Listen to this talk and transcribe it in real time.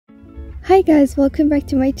Hi guys, welcome back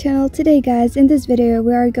to my channel. Today guys, in this video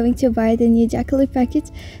we are going to buy the new Jaqueli package.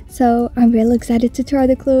 So I'm really excited to try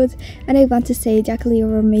the clothes, and I want to say Jaqueli,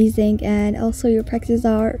 you're amazing, and also your packages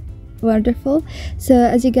are wonderful. So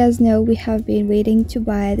as you guys know, we have been waiting to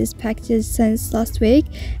buy this package since last week,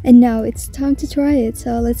 and now it's time to try it.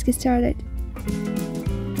 So let's get started.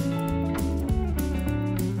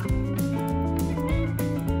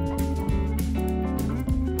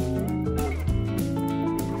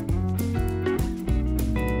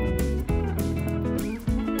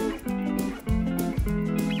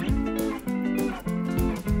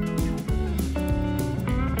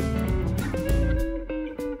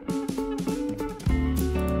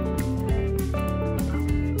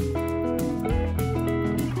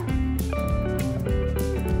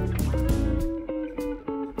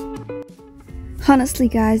 Honestly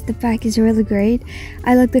guys, the pack is really great.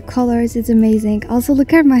 I like the colors, it's amazing. Also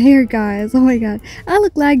look at my hair guys, oh my god, I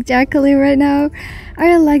look like Jaqueli right now. I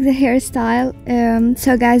really like the hairstyle.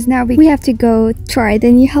 So guys, now we have to go try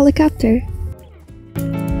the new helicopter.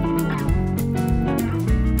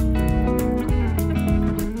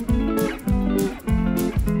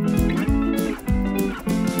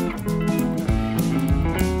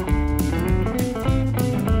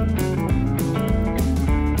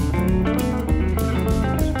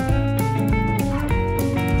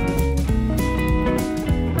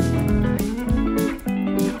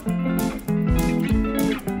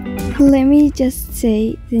 Let me just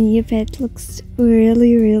say, the new pet looks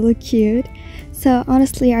really cute. So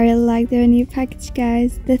honestly, I really like their new package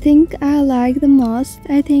guys. The thing I like the most,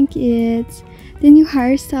 I think, it's the new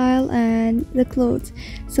hairstyle and the clothes.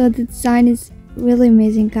 So the design is really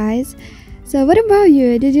amazing guys. So what about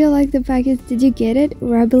you? Did you like the package? Did you get it?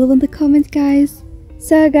 Write below in the comments guys.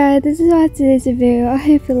 So guys, this is all today's video. I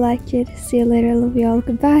hope you liked it. See you later. Love you all.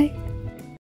 Goodbye.